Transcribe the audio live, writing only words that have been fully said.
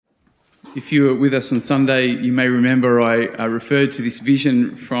If you were with us on Sunday, you may remember I referred to this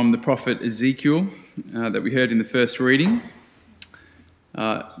vision from the prophet Ezekiel that we heard in the first reading.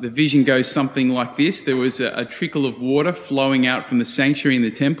 The vision goes something like this. There was a trickle of water flowing out from the sanctuary in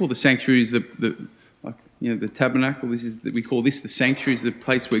the temple. The sanctuary is the tabernacle. We call this the sanctuary, is the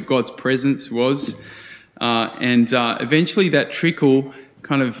place where God's presence was. Eventually that trickle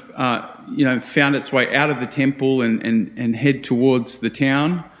kind of found its way out of the temple and head towards the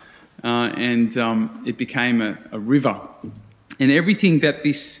town. It became a river. And everything that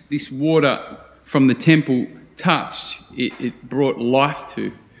this water from the temple touched, it brought life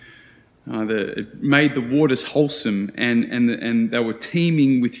to. It made the waters wholesome, and they were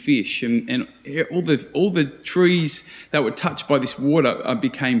teeming with fish. And all the trees that were touched by this water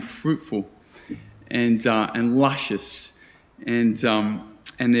became fruitful and luscious, and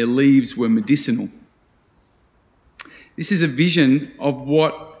their leaves were medicinal. This is a vision of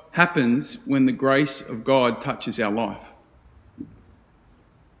what happens when the grace of God touches our life.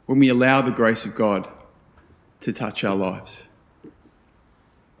 When we allow the grace of God to touch our lives.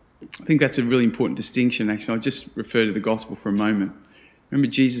 I think that's a really important distinction, actually. I'll just refer to the gospel for a moment. Remember,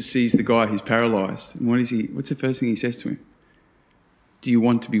 Jesus sees the guy who's paralysed. And what's the first thing he says to him? Do you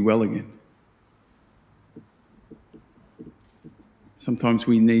want to be well again? Sometimes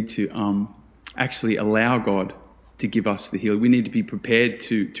we need to actually allow God to give us the healing. We need to be prepared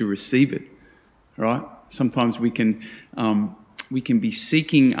to receive it, right? Sometimes we can be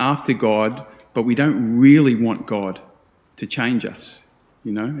seeking after God, but we don't really want God to change us,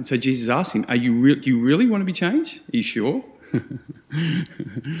 And so Jesus asked him, do you really want to be changed? Are you sure?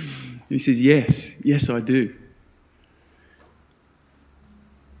 He says, yes, I do.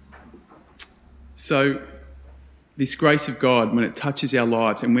 So this grace of God, when it touches our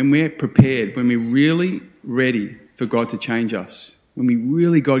lives, and when we're prepared, when we're really ready for God to change us, when we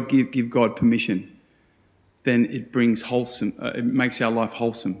really give God permission, then it brings it makes our life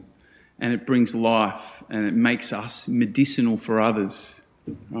wholesome, and it brings life, and it makes us medicinal for others,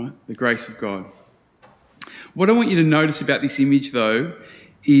 right? The grace of God. What I want you to notice about this image, though,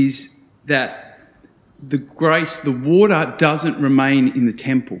 is that the water doesn't remain in the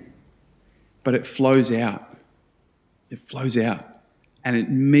temple, but it flows out. It flows out. And it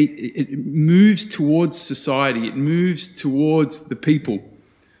moves towards society. It moves towards the people.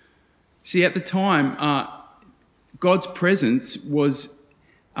 See, at the time, God's presence was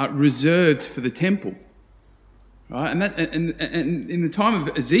reserved for the temple, right? And in the time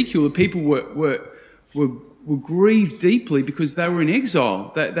of Ezekiel, the people were grieved deeply because they were in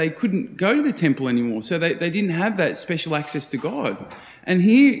exile. They couldn't go to the temple anymore, so they didn't have that special access to God. And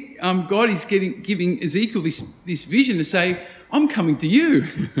here, God is giving Ezekiel this vision to say, I'm coming to you.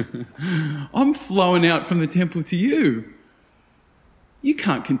 I'm flowing out from the temple to you. You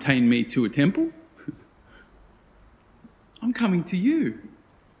can't contain me to a temple. I'm coming to you.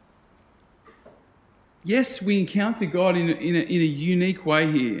 Yes, we encounter God in a unique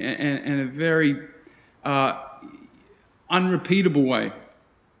way here, and a very unrepeatable way,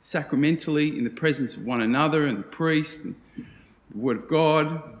 sacramentally, in the presence of one another and the priest and the Word of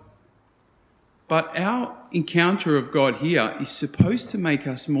God. But our encounter of God here is supposed to make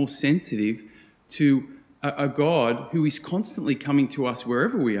us more sensitive to a God who is constantly coming to us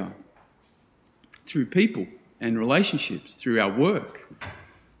wherever we are, through people and relationships, through our work,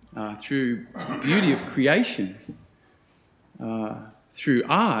 through the beauty of creation, through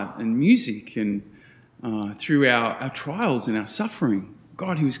art and music, and through our trials and our suffering.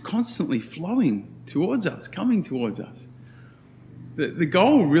 God who is constantly flowing towards us, coming towards us. The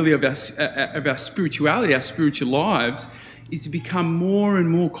goal really of our spirituality, our spiritual lives, is to become more and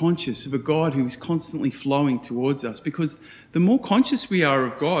more conscious of a God who is constantly flowing towards us. Because the more conscious we are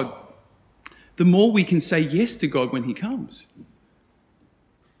of God, the more we can say yes to God when he comes.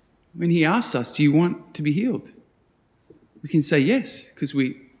 When he asks us, do you want to be healed? We can say yes, because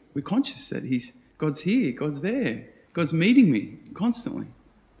we're conscious that God's here, God's there, God's meeting me constantly.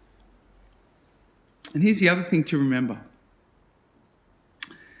 And here's the other thing to remember.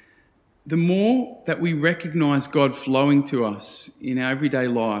 The more that we recognise God flowing to us in our everyday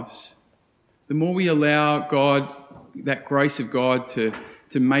lives, the more we allow God, that grace of God, to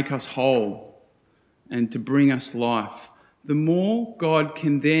make us whole and to bring us life, the more God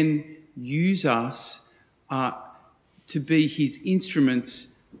can then use us to be his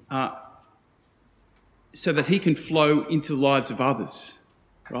instruments so that he can flow into the lives of others,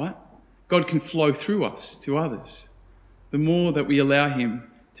 right? God can flow through us to others. The more that we allow him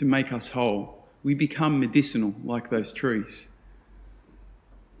to make us whole, we become medicinal like those trees.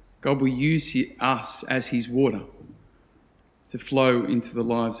 God will use us as his water to flow into the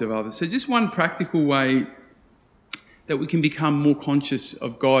lives of others. So just one practical way that we can become more conscious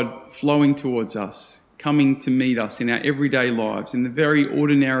of God flowing towards us, coming to meet us in our everyday lives, in the very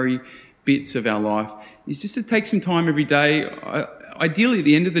ordinary bits of our life, is just to take some time every day, ideally at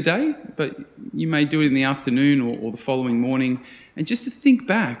the end of the day, but you may do it in the afternoon or the following morning, and just to think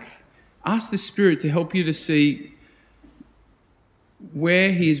back. Ask the Spirit to help you to see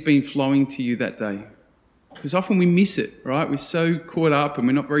where He has been flowing to you that day. Because often we miss it, right? We're so caught up and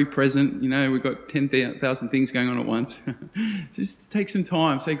we're not very present. You know, we've got 10,000 things going on at once. Just take some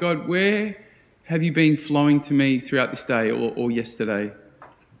time. Say, God, where have you been flowing to me throughout this day or yesterday?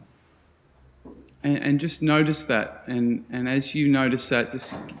 And just notice that. And as you notice that,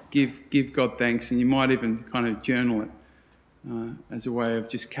 just give God thanks. And you might even kind of journal it as a way of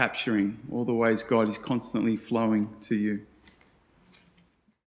just capturing all the ways God is constantly flowing to you.